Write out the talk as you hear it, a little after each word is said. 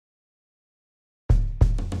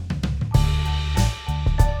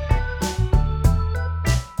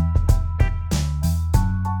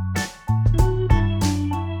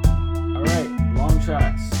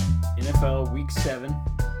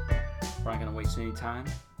waste any time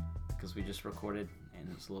because we just recorded and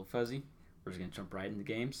it's a little fuzzy. We're just going to jump right into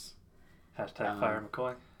games. Hashtag fire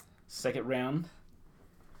McCoy. Second round.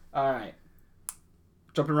 All right.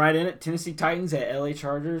 Jumping right in it. Tennessee Titans at LA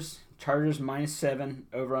Chargers. Chargers -7.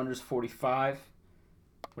 Over-unders 45.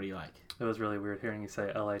 What do you like? It was really weird hearing you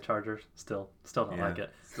say LA Chargers. Still don't like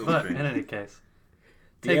it. Still But strange. in any case.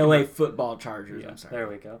 The LA football Chargers. I'm sorry. There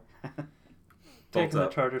we go. Taking the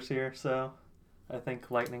Chargers here, so I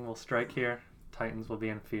think lightning will strike here. Titans will be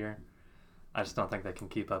in fear. I just don't think they can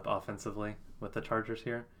keep up offensively with the Chargers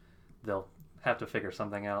here. They'll have to figure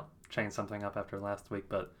something out, change something up after last week,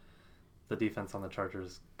 but the defense on the Chargers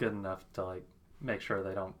is good enough to make sure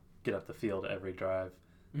they don't get up the field every drive.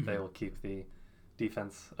 Mm-hmm. They will keep the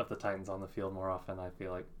defense of the Titans on the field more often. I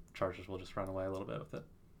feel like Chargers will just run away a little bit with it.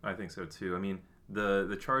 I think so too. I mean,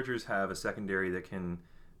 the Chargers have a secondary that can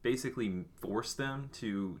basically force them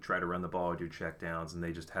to try to run the ball or do checkdowns, and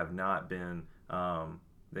they just have not been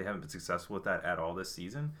they haven't been successful with that at all this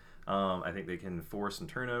season. I think they can force some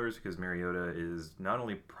turnovers because Mariota is not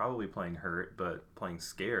only probably playing hurt, but playing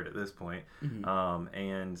scared at this point. Mm-hmm.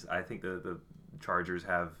 And I think the Chargers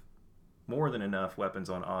have more than enough weapons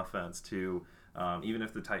on offense to, even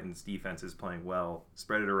if the Titans defense is playing well,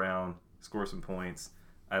 spread it around, score some points.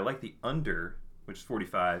 I like the under, which is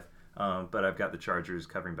 45, but I've got the Chargers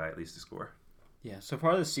covering by at least a score. Yeah, so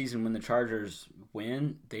far this season, when the Chargers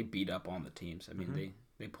win, they beat up on the teams. I mean, mm-hmm.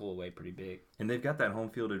 they pull away pretty big. And they've got that home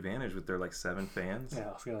field advantage with their 7 fans. Yeah,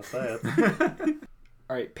 I was going to say it.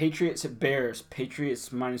 All right, Patriots at Bears. Patriots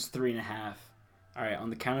 -3.5. All right, on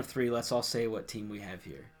the count of 3, let's all say what team we have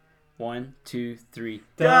here. 1, 2, 3.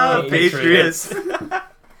 Go Patriots!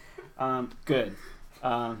 Good.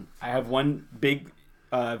 I have one big,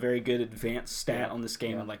 very good advanced stat on this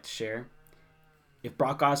game I'd like to share. If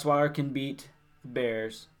Brock Osweiler can beat the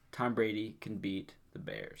Bears, Tom Brady can beat the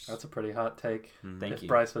Bears. That's a pretty hot take. Thank if you.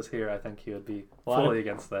 Bryce was here, I think he would be fully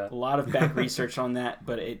against that. A lot of back research on that,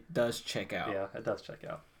 but it does check out. Yeah, it does check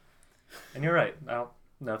out. And you're right. I don't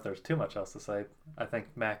know if there's too much else to say. I think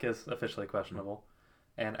Mack is officially questionable,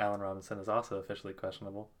 and Allen Robinson is also officially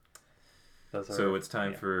questionable. So it's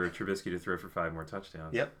time for Trubisky to throw for 5 more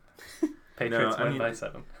touchdowns. Yep. Patriots win by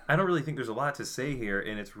 7. I don't really think there's a lot to say here,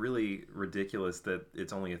 and it's really ridiculous that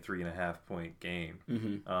it's only a 3.5-point game.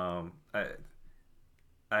 Mm-hmm.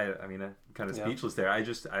 I mean, I'm kind of speechless there. I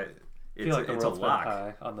feel like the world's been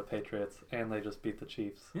high on the Patriots, and they just beat the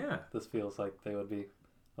Chiefs. Yeah. This feels like they would be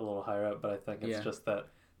a little higher up, but I think it's just that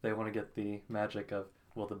they want to get the magic of,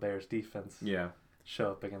 will the Bears defense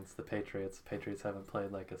show up against the Patriots? Patriots haven't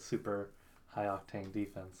played a super high-octane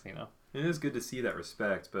defense, It is good to see that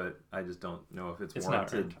respect, but I just don't know if it's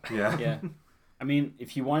warranted. Not yeah. I mean,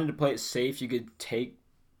 if you wanted to play it safe, you could take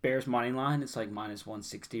Bears money line. It's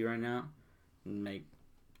 -160 right now and make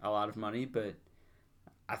a lot of money, but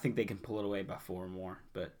I think they can pull it away by 4 or more.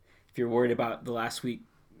 But if you're worried about the last week,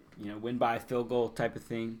 win by a field goal type of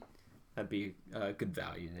thing, that'd be good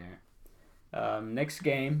value there. Next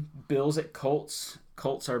game, Bills at Colts.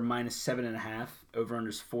 Colts are -7.5.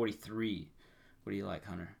 Over-unders 43. What do you like,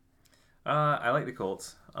 Hunter? I like the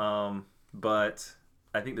Colts, but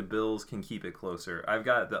I think the Bills can keep it closer. I've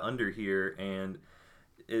got the under here, and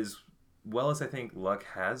as well as I think Luck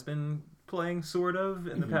has been playing sort of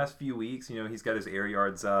in the past few weeks, he's got his air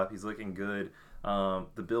yards up. He's looking good.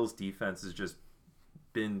 The Bills' defense has just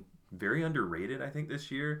been very underrated, I think, this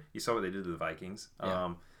year. You saw what they did to the Vikings.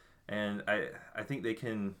 Yeah. And I think they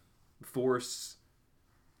can force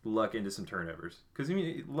Luck into some turnovers, because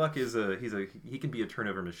Luck is he can be a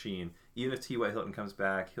turnover machine. Even if T.Y. Hilton comes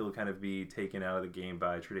back, he'll kind of be taken out of the game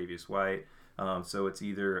by Tre'Davious White. So it's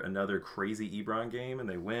either another crazy Ebron game and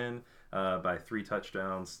they win by 3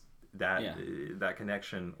 touchdowns, that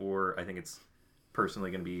connection, or I think it's personally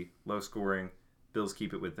going to be low scoring. Bills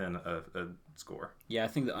keep it within a score. Yeah, I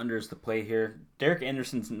think the under is the play here. Derek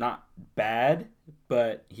Anderson's not bad,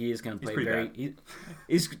 but he is going to play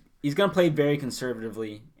he's going to play very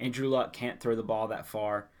conservatively. Andrew Luck can't throw the ball that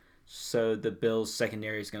far, so the Bills'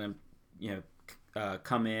 secondary is going to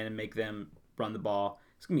come in and make them run the ball.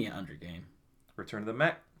 It's going to be an under game. Return to the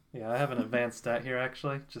Mac. Yeah, I have an advanced stat here,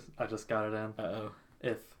 actually. I just got it in. Uh-oh.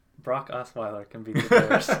 If Brock Osweiler can beat the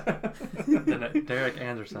Bears, then Derek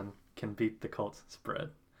Anderson can beat the Colts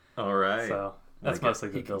spread. All right. So that's mostly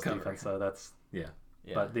the Bills defense, so that's... Yeah.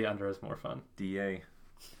 But the under is more fun. DA.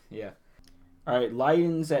 Yeah. All right,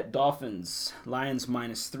 Lions at Dolphins. Lions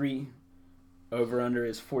 -3. Over-under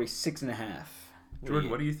is 46.5.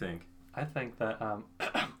 Jordan, what do you think? I think that...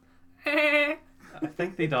 I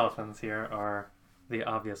think the Dolphins here are the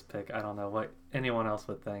obvious pick. I don't know what anyone else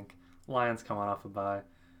would think. Lions coming off a bye.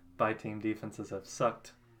 Bye team defenses have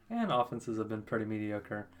sucked and offenses have been pretty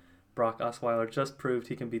mediocre. Brock Osweiler just proved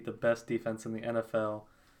he can beat the best defense in the NFL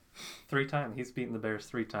 3 times. He's beaten the Bears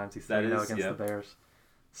 3 times. He's 3-0 against the Bears.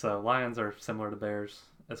 So Lions are similar to Bears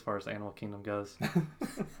as far as Animal Kingdom goes.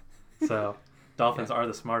 So Dolphins are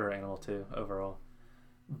the smarter animal too overall.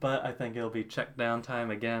 But I think it'll be check down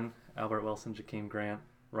time again. Albert Wilson, Jakeem Grant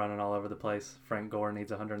running all over the place. Frank Gore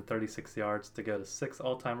needs 136 yards to go to 6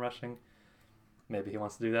 all-time rushing. Maybe he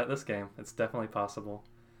wants to do that this game. It's definitely possible.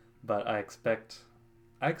 But I expect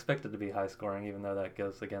it to be high scoring, even though that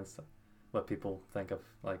goes against what people think of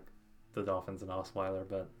like the Dolphins and Osweiler.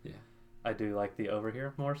 But yeah, I do like the over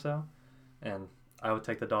here more so. And I would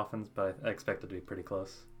take the Dolphins, but I expect it to be pretty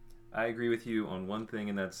close. I agree with you on one thing,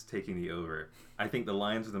 and that's taking the over. I think the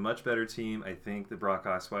Lions are the much better team. I think that Brock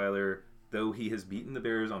Osweiler, though he has beaten the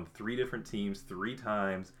Bears on 3 different teams 3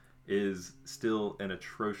 times, is still an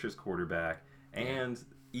atrocious quarterback. And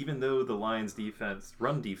even though the Lions' defense,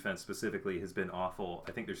 run defense specifically, has been awful,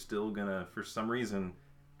 I think they're still going to, for some reason,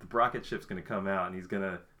 the rocket ship's going to come out, and he's going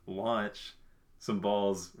to launch some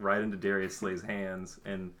balls right into Darius Slay's hands.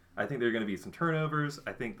 And I think there are going to be some turnovers.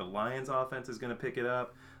 I think the Lions' offense is going to pick it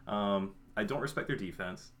up. I don't respect their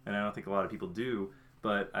defense, and I don't think a lot of people do,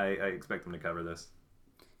 but I expect them to cover this.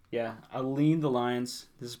 Yeah, I lean the Lions.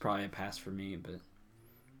 This is probably a pass for me, but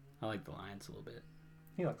I like the Lions a little bit.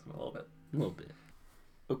 He likes them a little bit. A little bit.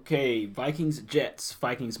 Okay, Vikings, Jets.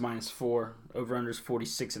 Vikings -4. Over-under's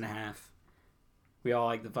 46.5. We all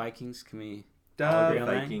like the Vikings. Can we all agree on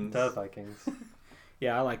Vikings. The Vikings.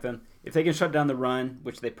 Yeah, I like them. If they can shut down the run,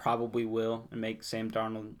 which they probably will, and make Sam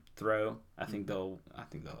Darnold throw, I think they'll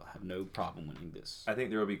have no problem winning this. I think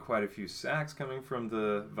there will be quite a few sacks coming from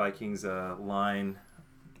the Vikings line.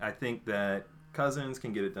 I think that Cousins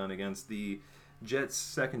can get it done against the Jets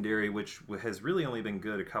secondary, which has really only been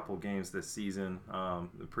good a couple games this season.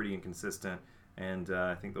 Pretty inconsistent, and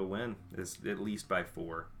I think they'll win at least by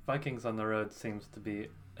 4. Vikings on the road seems to be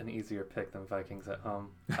an easier pick than Vikings at home.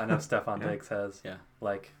 I know Stephon Diggs has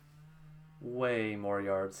like way more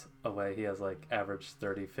yards away. He has like average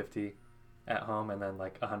 30, 50 at home and then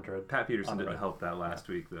like 100. Pat Peterson didn't help that last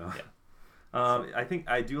week though. Yeah. I think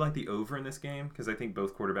I do like the over in this game because I think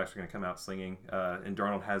both quarterbacks are going to come out slinging. And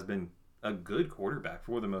Darnold has been a good quarterback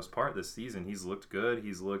for the most part this season. He's looked good.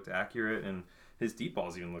 He's looked accurate, and his deep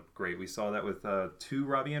balls even look great. We saw that with 2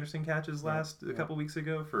 Robbie Anderson catches a couple weeks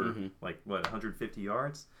ago for 150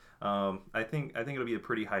 yards. I think it'll be a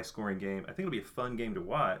pretty high scoring game. I think it'll be a fun game to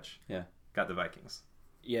watch. Yeah, got the Vikings.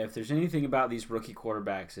 Yeah, if there's anything about these rookie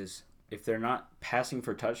quarterbacks is if they're not passing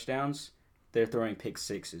for touchdowns, they're throwing pick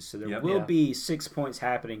sixes. So there will be 6 points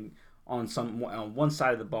happening on one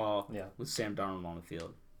side of the ball with Sam Darnold on the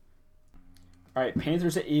field. All right,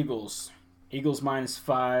 Panthers at Eagles. Eagles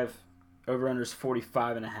 -5. Over-under's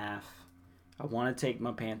 45.5. I want to take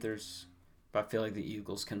my Panthers, but I feel like the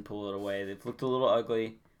Eagles can pull it away. They've looked a little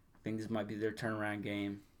ugly. I think this might be their turnaround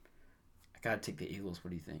game. I got to take the Eagles.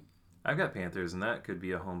 What do you think? I've got Panthers, and that could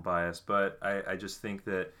be a home bias, but I just think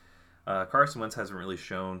that Carson Wentz hasn't really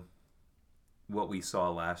shown what we saw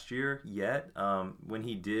last year yet. When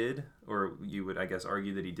he did, or you would, I guess,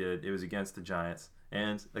 argue that he did, it was against the Giants.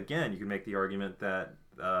 And again, you can make the argument that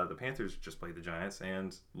the Panthers just played the Giants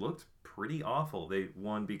and looked pretty awful. They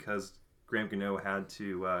won because Graham Gano had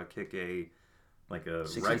to kick a record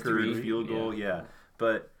field goal. Yeah.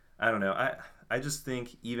 But I don't know. I just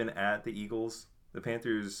think even at the Eagles, the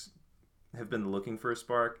Panthers have been looking for a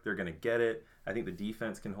spark. They're going to get it. I think the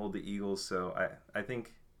defense can hold the Eagles. So I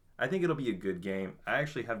think it'll be a good game. I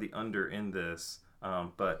actually have the under in this,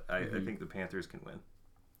 but I think the Panthers can win.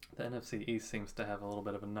 The NFC East seems to have a little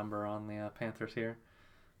bit of a number on the Panthers here,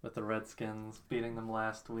 with the Redskins beating them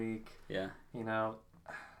last week. Yeah. I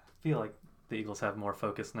feel like the Eagles have more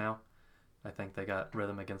focus now. I think they got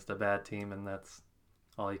rhythm against a bad team, and that's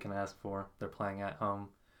all you can ask for. They're playing at home.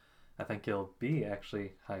 I think it'll be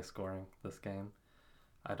actually high scoring this game.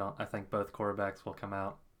 I think both quarterbacks will come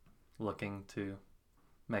out looking to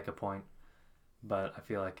make a point, but I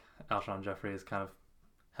feel like Alshon Jeffrey has kind of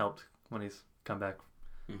helped when he's come back.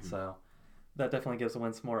 So that definitely gives the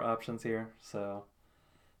win some more options here. So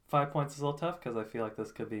 5 points is a little tough because I feel like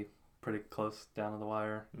this could be pretty close down to the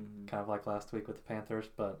wire, kind of like last week with the Panthers.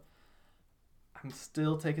 But I'm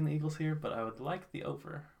still taking the Eagles here, but I would like the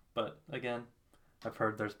over. But again, I've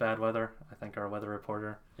heard there's bad weather. I think our weather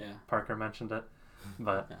reporter, Parker, mentioned it.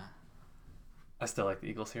 But I still like the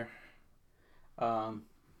Eagles here.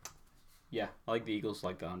 Yeah, I like the Eagles,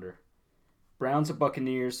 like the under. Browns at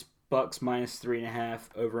Buccaneers. Bucks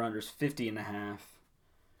 -3.5. Over-under's 50.5.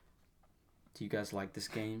 Do you guys like this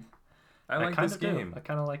game? I like this game. I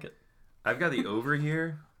kind of like it. I've got the over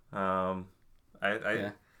here.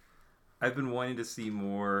 I've been wanting to see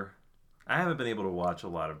more. I haven't been able to watch a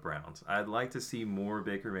lot of Browns. I'd like to see more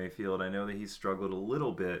Baker Mayfield. I know that he's struggled a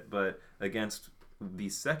little bit, but against the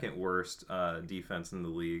second worst defense in the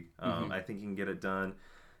league, I think he can get it done.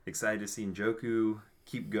 Excited to see Njoku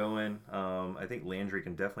keep going. I think Landry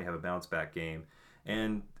can definitely have a bounce back game.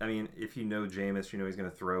 And I mean, if you know Jameis, you know he's going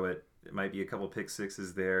to throw it. It might be a couple pick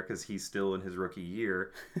sixes there because he's still in his rookie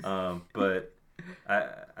year. But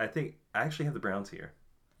I think I actually have the Browns here.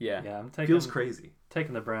 Yeah, I'm taking, feels crazy.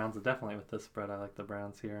 Taking the Browns, definitely with this spread. I like the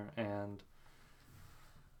Browns here, and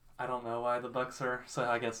I don't know why the Bucks are. So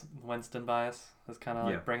I guess Winston bias is kind of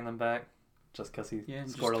like bringing them back, just because he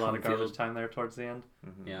scored a lot of garbage time there towards the end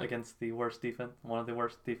against the worst defense, one of the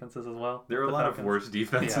worst defenses as well. There are a lot of worse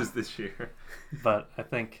defenses this year, but I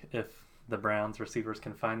think if the Browns receivers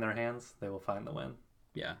can find their hands, they will find the win.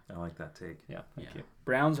 Yeah, I like that take. Yeah, thank you.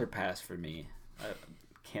 Browns are pass for me. I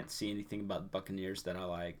can't see anything about the Buccaneers that I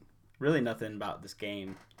like. Really, nothing about this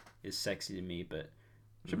game is sexy to me, but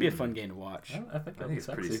it should be a fun game to watch. I think it's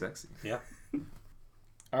pretty sexy. Yeah.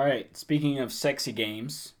 All right. Speaking of sexy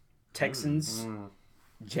games, Texans,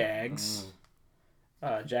 Jags.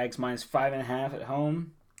 Jags minus 5.5 at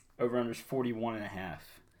home. Over under 41.5.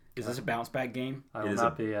 Is this a bounce back game? I will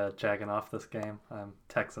not be jagging off this game. I'm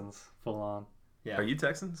Texans full on. Yeah. Are you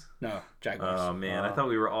Texans? No, Jaguars. Oh, man. I thought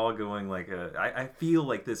we were all going like I feel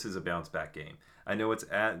like this is a bounce-back game. I know it's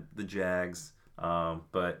at the Jags,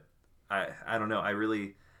 but I don't know.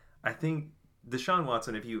 I think Deshaun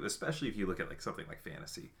Watson, especially if you look at like something like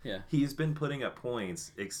fantasy, he's been putting up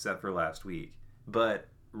points except for last week. But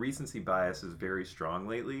recency bias is very strong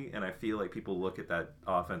lately, and I feel like people look at that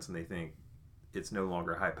offense and they think it's no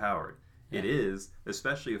longer high-powered. It is,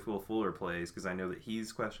 especially if Will Fuller plays, because I know that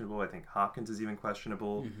he's questionable. I think Hopkins is even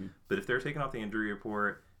questionable. But if they're taking off the injury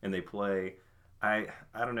report and they play, I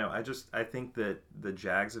don't know. I think that the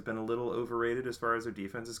Jags have been a little overrated as far as their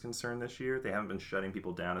defense is concerned this year. They haven't been shutting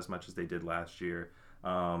people down as much as they did last year.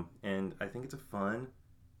 And I think it's a fun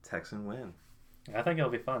Texan win. I think it'll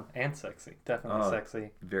be fun and sexy. Definitely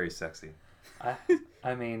sexy. Very sexy.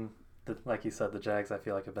 I mean, like you said, the Jags I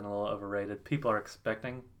feel like have been a little overrated. People are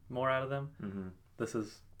expecting more out of them. This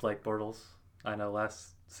is Blake Bortles. I know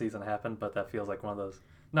last season happened, but that feels like one of those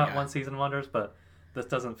one season wonders. But this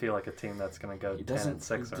doesn't feel like a team that's going to go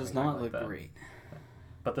 10-6. It does not look great.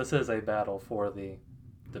 But this is a battle for the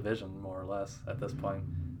division, more or less. At this point,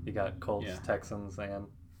 you got Colts, Texans, and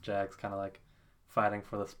Jags kind of like fighting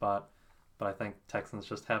for the spot. But I think Texans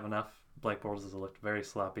just have enough. Blake Bortles has looked very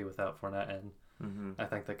sloppy without Fournette, and I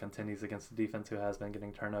think that continues against the defense who has been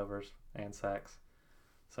getting turnovers and sacks.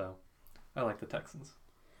 So, I like the Texans.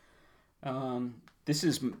 This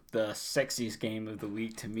is the sexiest game of the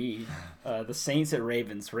week to me. The Saints at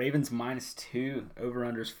Ravens. Ravens -2.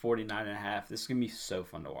 Over-unders 49.5. This is going to be so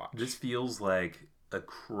fun to watch. This feels like a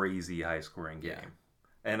crazy high-scoring game.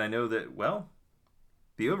 And I know that,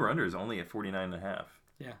 the over-under is only at 49.5.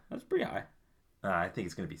 Yeah, that's pretty high. I think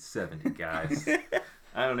it's going to be 70, guys.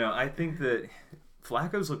 I don't know. I think that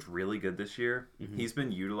Flacco's looked really good this year. He's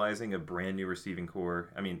been utilizing a brand new receiving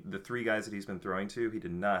core. I mean, the three guys that he's been throwing to, he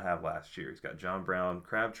did not have last year. He's got John Brown,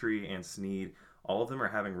 Crabtree, and Snead. All of them are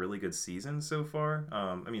having really good seasons so far.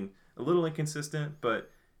 I mean, a little inconsistent,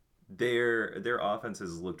 but their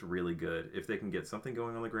offenses looked really good. If they can get something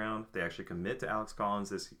going on the ground, they actually commit to Alex Collins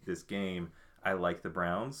this game. I like the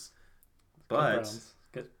Browns. But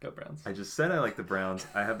Go Browns. I just said I like the Browns.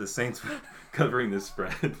 I have the Saints covering this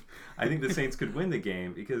spread. I think the Saints could win the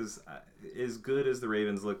game because as good as the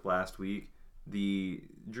Ravens looked last week, the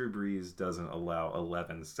Drew Brees doesn't allow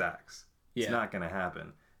 11 sacks. It's not going to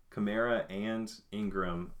happen. Kamara and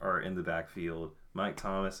Ingram are in the backfield. Mike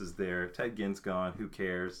Thomas is there. Ted Ginn's gone. Who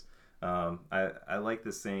cares? I like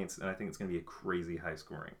the Saints, and I think it's going to be a crazy high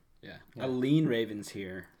scoring. Yeah. I lean Ravens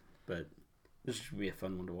here, but this should be a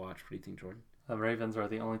fun one to watch. What do you think, Jordan? The Ravens are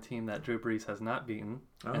the only team that Drew Brees has not beaten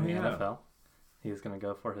in the NFL. He's going to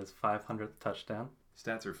go for his 500th touchdown.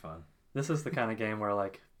 Stats are fun. This is the kind of game where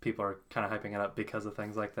like people are kind of hyping it up because of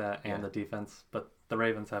things like that and the defense. But the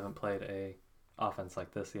Ravens haven't played a offense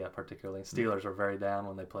like this yet, particularly. Steelers were very down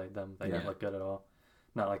when they played them. They didn't look good at all.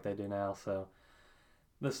 Not like they do now. So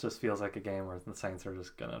this just feels like a game where the Saints are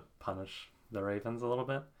just going to punish the Ravens a little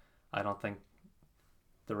bit. I don't think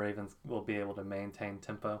the Ravens will be able to maintain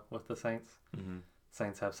tempo with the Saints.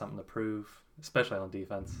 Saints have something to prove, especially on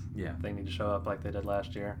defense. Yeah. They need to show up like they did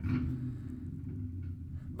last year.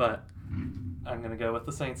 But I'm going to go with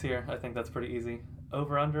the Saints here. I think that's pretty easy.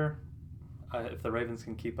 Over-under, if the Ravens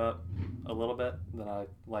can keep up a little bit, then I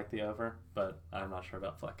like the over, but I'm not sure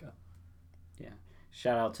about Flacco. Yeah.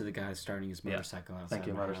 Shout out to the guy starting his motorcycle outside Thank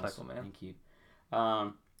you, my Motorcycle house. Man. Thank you.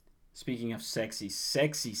 Speaking of sexy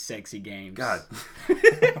games. God.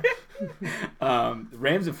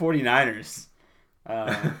 Rams and 49ers.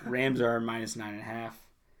 Rams are -9.5.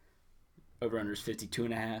 Over under is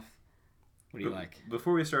 52.5. What do you like?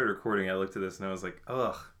 Before we started recording, I looked at this and I was like,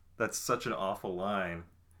 ugh, that's such an awful line.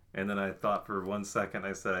 And then I thought for 1 second,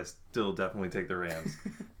 I said I still definitely take the Rams.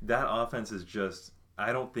 That offense is just,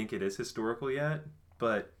 I don't think it is historical yet,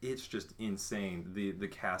 but it's just insane. The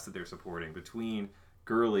cast that they're supporting between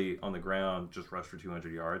Gurley on the ground, just rushed for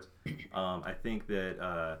 200 yards. I think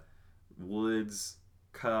that Woods,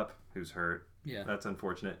 Kupp, who's hurt, that's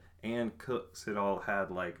unfortunate, and Cooks had all had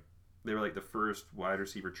they were like the first wide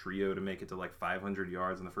receiver trio to make it to like 500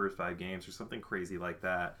 yards in the first 5 games or something crazy like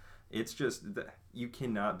that. It's just, you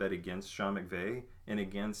cannot bet against Sean McVay and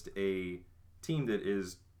against a team that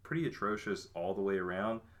is pretty atrocious all the way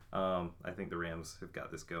around. I think the Rams have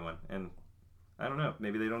got this going. And I don't know,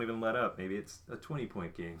 maybe they don't even let up. Maybe it's a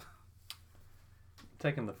 20-point game.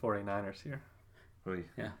 Taking the 49ers here. Really?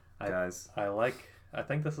 Yeah. Guys. I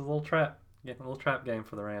think this is a little trap game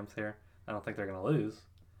for the Rams here. I don't think they're going to lose.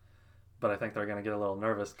 But I think they're going to get a little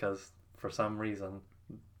nervous because for some reason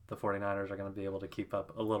the 49ers are going to be able to keep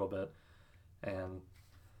up a little bit. And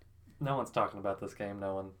no one's talking about this game.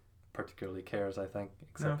 No one particularly cares, I think,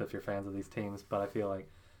 except if you're fans of these teams. But I feel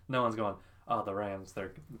like no one's going, oh, the Rams,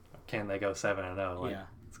 can they go 7-0?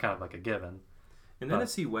 It's kind of like a given. And the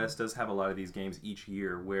NFC West does have a lot of these games each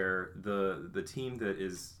year where the team that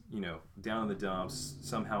is, down in the dumps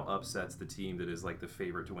somehow upsets the team that is like the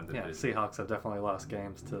favorite to win the division. Seahawks have definitely lost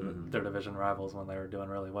games to their division rivals when they were doing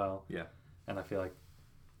really well. Yeah. And I feel like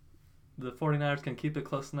the 49ers can keep it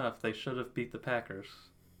close enough. They should have beat the Packers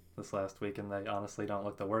this last week, and they honestly don't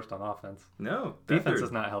look the worst on offense. No. Defense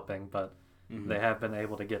is not helping, but they have been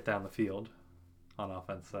able to get down the field on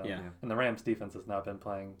offense. So. Yeah. And the Rams' defense has not been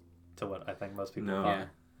playing to what I think most people thought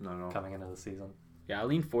coming into the season. Yeah, I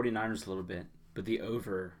lean 49ers a little bit, but the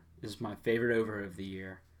over is my favorite over of the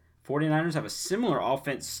year. 49ers have a similar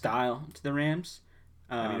offense style to the Rams.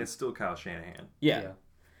 It's still Kyle Shanahan. Yeah.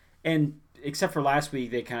 And except for last week,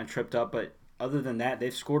 they kind of tripped up, but other than that,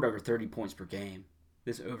 they've scored over 30 points per game.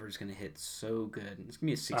 This over is going to hit so good. It's going to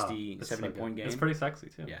be a 60, 70-point game. It's pretty sexy,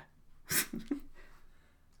 too. Yeah.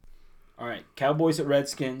 All right, Cowboys at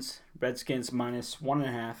Redskins. Redskins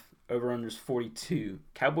 -1.5. Over-under's 42.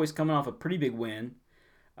 Cowboys coming off a pretty big win.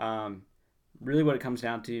 Really what it comes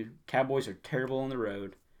down to, Cowboys are terrible on the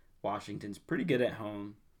road. Washington's pretty good at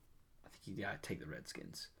home. I think you got to take the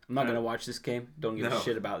Redskins. I'm not going to watch this game. Don't give a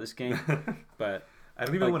shit about this game. But I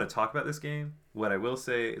don't even want to talk about this game. What I will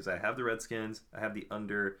say is I have the Redskins. I have the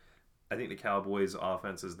under. I think the Cowboys'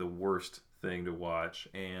 offense is the worst thing to watch.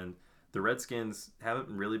 And the Redskins haven't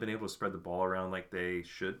really been able to spread the ball around like they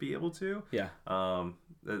should be able to. Yeah.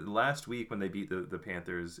 Last week when they beat the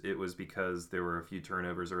Panthers, it was because there were a few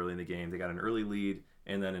turnovers early in the game. They got an early lead,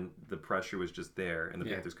 and then the pressure was just there, and the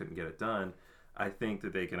Panthers couldn't get it done. I think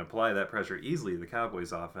that they can apply that pressure easily to the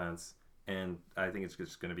Cowboys' offense, and I think it's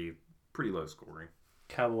just going to be pretty low scoring.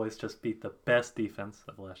 Cowboys just beat the best defense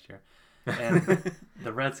of last year. And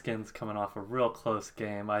the Redskins coming off a real close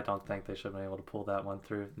game. I don't think they should have been able to pull that one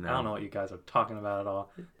through. No. I don't know what you guys are talking about at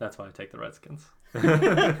all. That's why I take the Redskins. All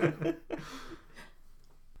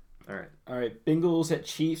right. Bengals at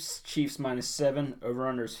Chiefs. Chiefs -7.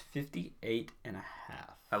 Over-under's 58.5.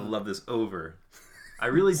 I love this over. I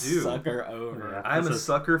really do. Sucker over. Yeah, I'm a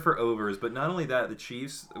sucker for overs, but not only that, the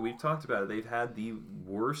Chiefs, we've talked about it, they've had the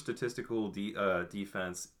worst statistical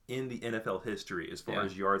defense in the NFL history as far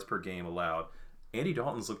as yards per game allowed. Andy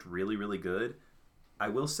Dalton's looked really, really good. I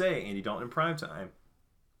will say, Andy Dalton in primetime,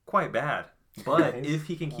 quite bad. But if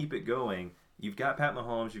he can keep it going, you've got Pat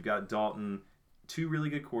Mahomes, you've got Dalton, 2 really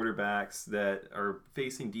good quarterbacks that are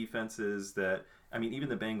facing defenses that, even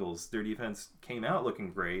the Bengals, their defense came out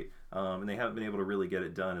looking great, and they haven't been able to really get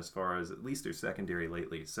it done as far as at least their secondary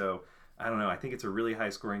lately. So, I don't know. I think it's a really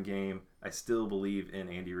high-scoring game. I still believe in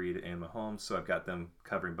Andy Reid and Mahomes, so I've got them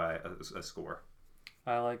covering by a score.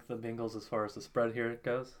 I like the Bengals as far as the spread here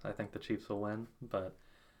goes. I think the Chiefs will win, but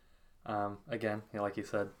again, like you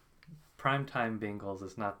said, primetime Bengals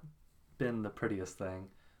has not been the prettiest thing,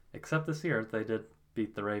 except this year they did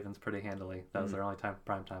beat the Ravens pretty handily. That was their only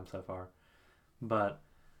primetime so far. But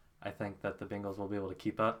I think that the Bengals will be able to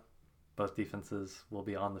keep up. Both defenses will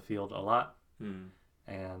be on the field a lot, and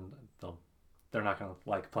they're not going to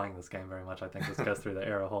like playing this game very much. I think this goes through the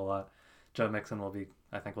air a whole lot. Joe Mixon will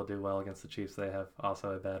do well against the Chiefs. They have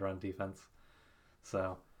also a bad run defense.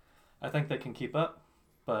 So I think they can keep up,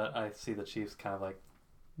 but I see the Chiefs kind of like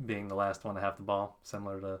being the last one to have the ball,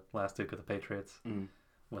 similar to last week with the Patriots.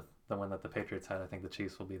 With the one that the Patriots had, I think the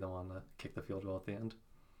Chiefs will be the one to kick the field goal at the end.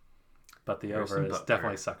 but the Harrison over is Butker.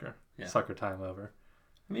 definitely sucker. Yeah. Sucker time over.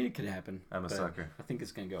 I mean, it could happen. I'm a but sucker. I think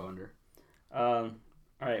it's going to go under. All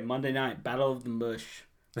right, Monday night, Battle of the Mush.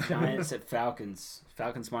 Giants at Falcons.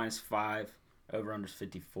 Falcons -5. Over-under's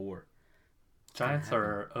 54. Giants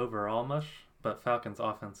are overall mush, but Falcons'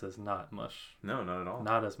 offense is not mush. No, not at all.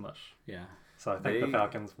 Not as mush. Yeah. So I think the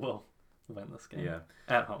Falcons will win this game. Yeah.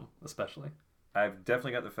 At home, especially. I've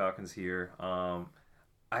definitely got the Falcons here.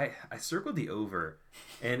 I circled the over,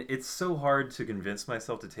 and it's so hard to convince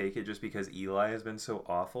myself to take it just because Eli has been so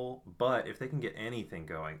awful. But if they can get anything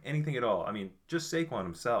going, anything at all, I mean, just Saquon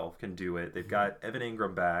himself can do it. They've got Evan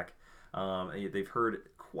Ingram back. They've heard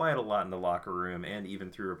quite a lot in the locker room and even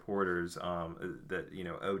through reporters that,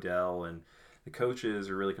 Odell and the coaches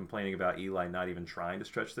are really complaining about Eli not even trying to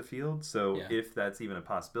stretch the field. So if that's even a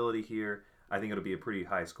possibility here, I think it'll be a pretty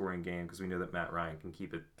high-scoring game because we know that Matt Ryan can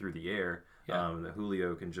keep it through the air. Yeah. That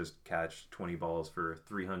Julio can just catch 20 balls for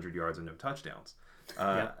 300 yards and no touchdowns.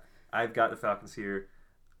 I've got the Falcons here.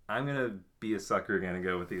 I'm going to be a sucker again and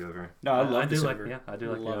go with the over. No, I love this like over. I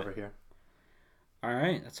do like the over here. All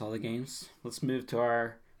right, that's all the games. Let's move to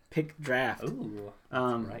our pick draft. Ooh,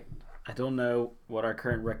 that's right. I don't know what our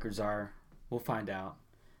current records are. We'll find out.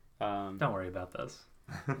 Don't worry about those.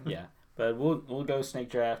 Yeah, but we'll go snake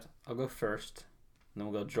draft. I'll go first, then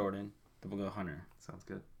we'll go Jordan, then we'll go Hunter. Sounds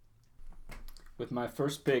good. With my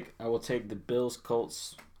first pick, I will take the Bills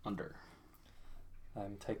Colts under.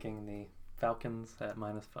 I'm taking the Falcons at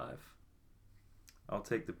 -5. I'll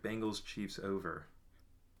take the Bengals Chiefs over.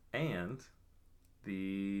 And the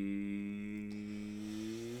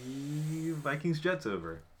Vikings Jets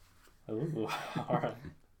over. Ooh, all right.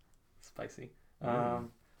 Spicy.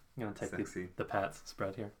 I'm going to take the Pats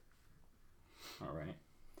spread here. All right.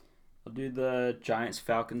 I'll do the Giants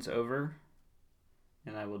Falcons over,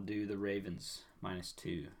 and I will do the Ravens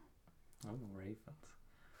 -2. Oh, Ravens.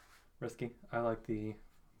 Risky. I like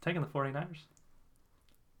taking the 49ers.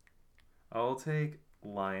 I'll take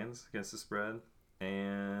Lions against the spread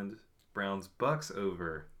and Browns Bucks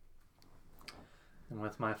over. And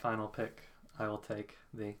with my final pick, I will take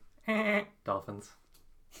the Dolphins.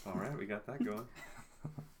 All right, we got that going.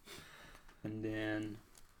 And then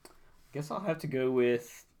I guess I'll have to go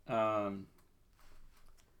with what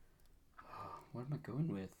am I going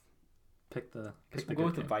with? We'll go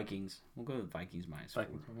with the Vikings. We'll go with Vikings -4.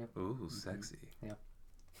 Vikings. Ooh, sexy. Yeah.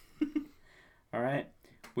 All right.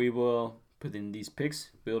 We will put in these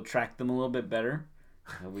picks. We'll track them a little bit better.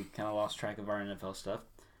 We kind of lost track of our NFL stuff.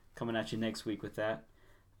 Coming at you next week with that.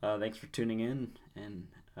 Thanks for tuning in, and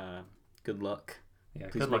good luck. Yeah,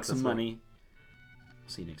 Please good make luck some this money.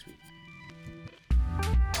 See you next week.